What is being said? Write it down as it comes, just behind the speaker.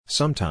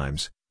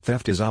Sometimes,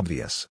 theft is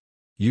obvious.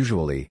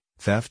 Usually,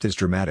 theft is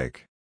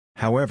dramatic.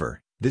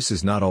 However, this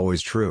is not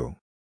always true.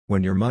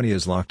 When your money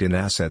is locked in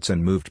assets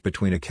and moved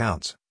between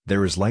accounts,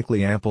 there is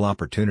likely ample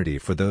opportunity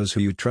for those who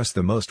you trust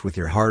the most with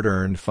your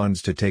hard-earned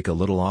funds to take a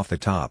little off the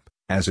top,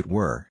 as it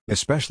were.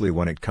 Especially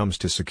when it comes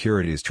to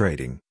securities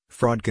trading,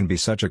 fraud can be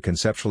such a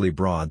conceptually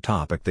broad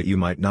topic that you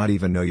might not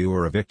even know you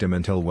are a victim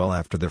until well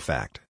after the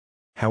fact.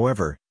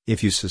 However,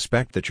 if you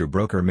suspect that your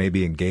broker may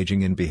be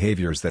engaging in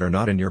behaviors that are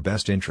not in your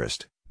best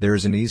interest, there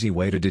is an easy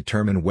way to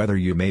determine whether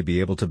you may be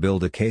able to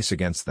build a case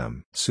against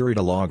them.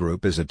 Sureta Law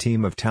Group is a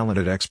team of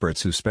talented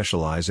experts who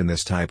specialize in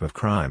this type of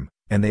crime,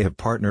 and they have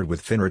partnered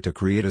with FINRA to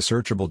create a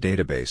searchable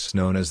database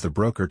known as the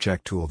Broker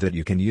Check tool that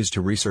you can use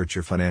to research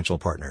your financial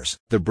partners.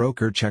 The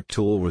Broker Check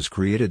tool was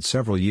created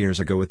several years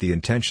ago with the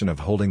intention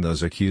of holding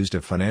those accused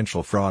of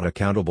financial fraud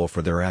accountable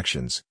for their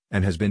actions,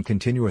 and has been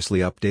continuously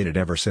updated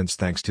ever since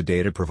thanks to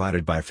data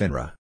provided by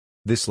FINRA.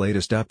 This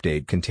latest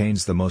update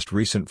contains the most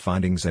recent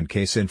findings and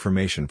case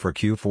information for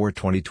Q4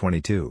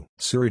 2022.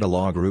 Sureta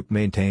Law Group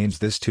maintains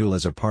this tool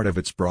as a part of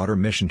its broader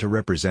mission to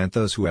represent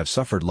those who have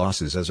suffered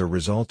losses as a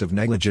result of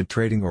negligent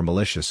trading or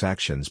malicious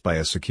actions by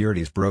a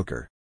securities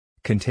broker.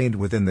 Contained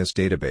within this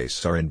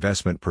database are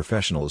investment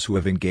professionals who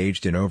have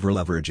engaged in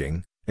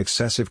over-leveraging,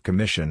 excessive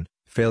commission,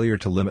 failure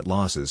to limit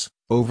losses,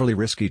 overly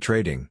risky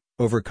trading,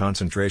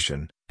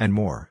 over-concentration, and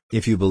more.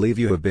 If you believe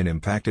you have been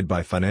impacted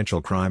by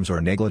financial crimes or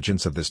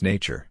negligence of this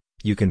nature,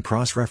 you can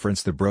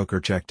cross-reference the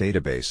Broker Check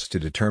database to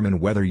determine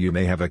whether you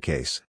may have a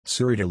case.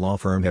 Sureta Law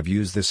Firm have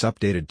used this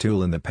updated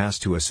tool in the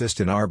past to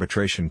assist in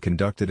arbitration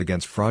conducted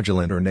against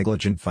fraudulent or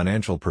negligent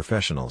financial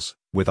professionals,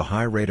 with a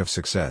high rate of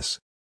success.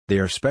 They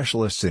are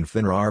specialists in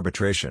FINRA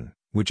arbitration,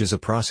 which is a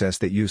process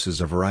that uses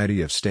a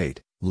variety of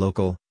state,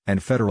 local,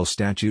 and federal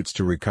statutes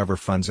to recover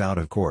funds out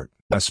of court.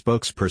 A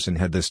spokesperson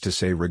had this to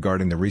say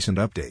regarding the recent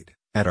update: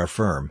 "At our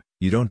firm,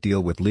 you don't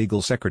deal with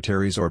legal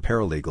secretaries or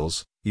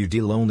paralegals, you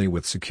deal only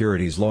with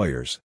securities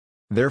lawyers.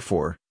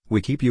 Therefore,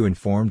 we keep you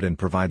informed and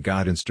provide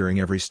guidance during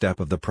every step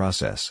of the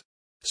process."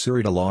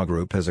 Sureta Law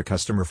Group has a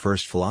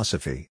customer-first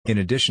philosophy. In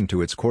addition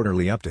to its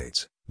quarterly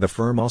updates, the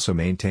firm also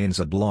maintains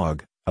a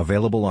blog,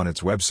 available on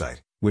its website,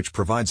 which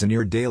provides a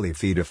near-daily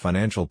feed of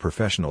financial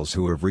professionals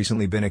who have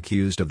recently been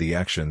accused of the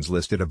actions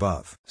listed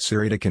above.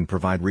 Sureta can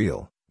provide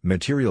real,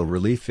 material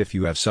relief if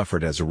you have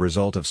suffered as a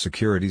result of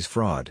securities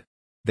fraud.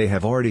 They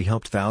have already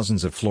helped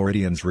thousands of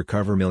Floridians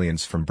recover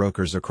millions from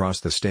brokers across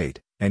the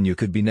state, and you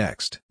could be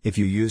next. If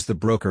you use the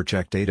Broker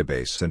Check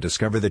database and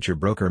discover that your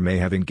broker may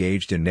have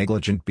engaged in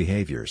negligent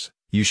behaviors,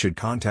 you should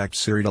contact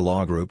Sureta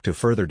Law Group to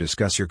further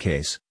discuss your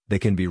case. They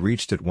can be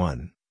reached at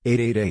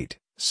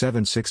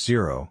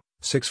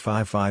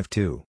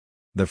 1-888-760-6552.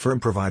 The firm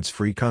provides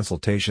free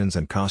consultations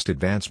and cost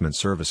advancement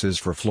services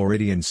for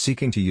Floridians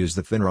seeking to use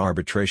the FINRA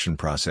arbitration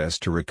process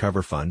to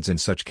recover funds in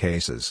such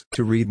cases.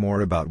 To read more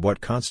about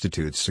what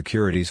constitutes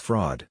securities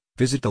fraud,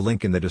 visit the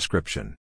link in the description.